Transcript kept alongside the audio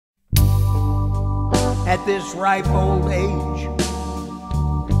at this ripe old age.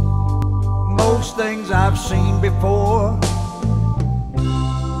 Most things I've seen before.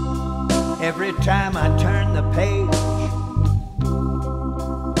 Every time I turn the page,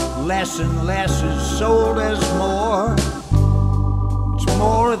 less and less is sold as more. It's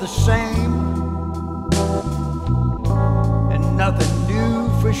more of the same, and nothing new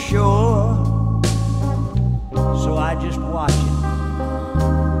for sure. So I just watch it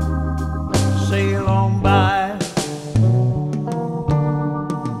sail on by.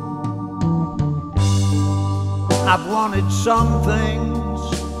 I've wanted some things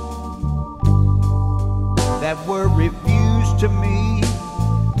that were refused to me,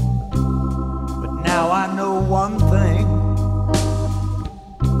 but now I know one thing: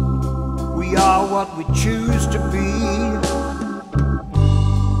 we are what we choose to be.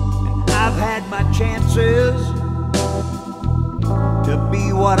 And I've had my chances to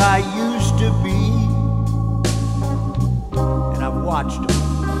be what I used to be, and I've watched them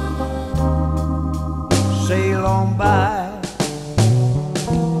sail on by.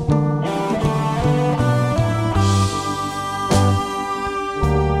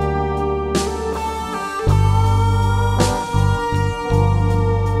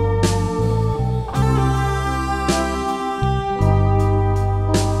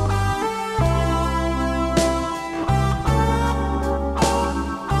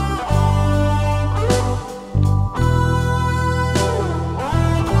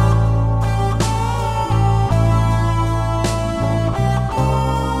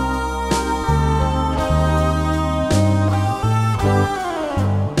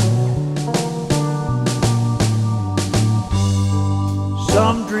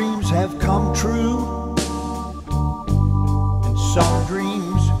 Some dreams have come true, and some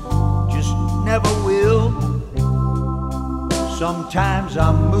dreams just never will. Sometimes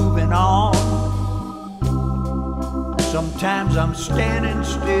I'm moving on, sometimes I'm standing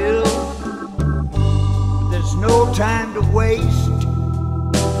still. But there's no time to waste,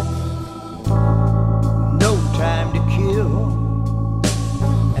 no time to kill,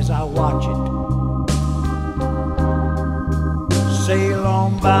 as I watch it sail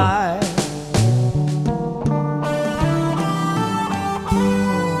on by.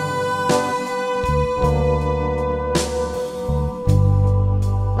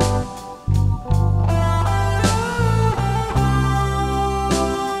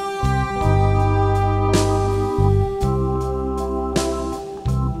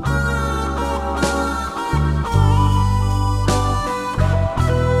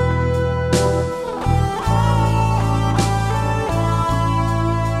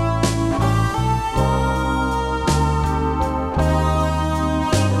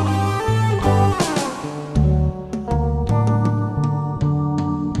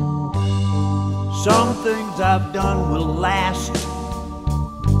 Some things I've done will last.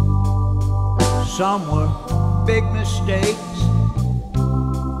 Some were big mistakes.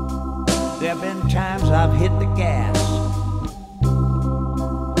 There have been times I've hit the gas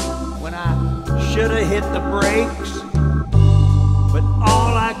when I should have hit the brakes. But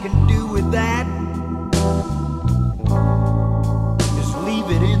all I can do with that is leave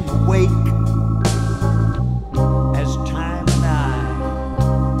it in the wake as time and I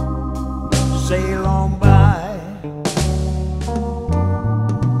sail on by.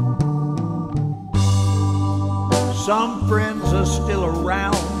 Some friends are still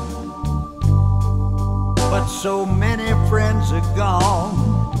around, but so many friends are gone.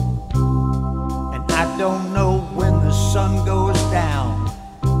 And I don't know when the sun goes down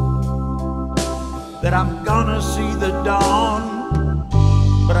that I'm gonna see the dawn.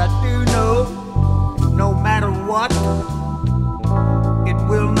 But I do know, no matter what, it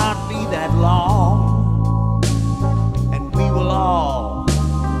will not be that long, and we will all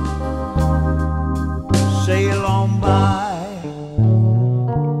sail on by.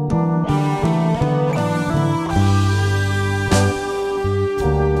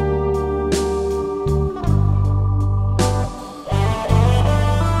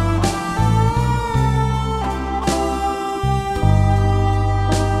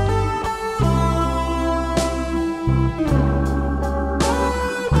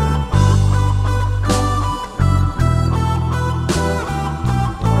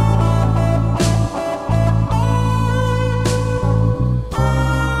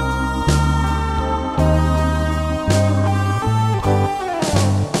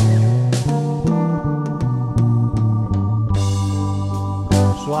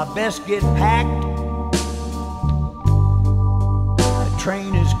 So I best get packed. The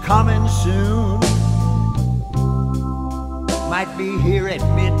train is coming soon. Might be here at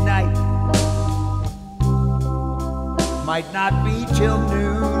midnight, might not be till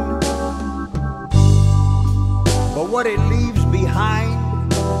noon, but what it leaves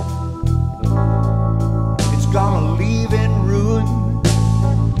behind, it's gonna leave in ruin.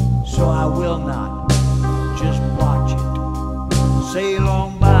 So I will not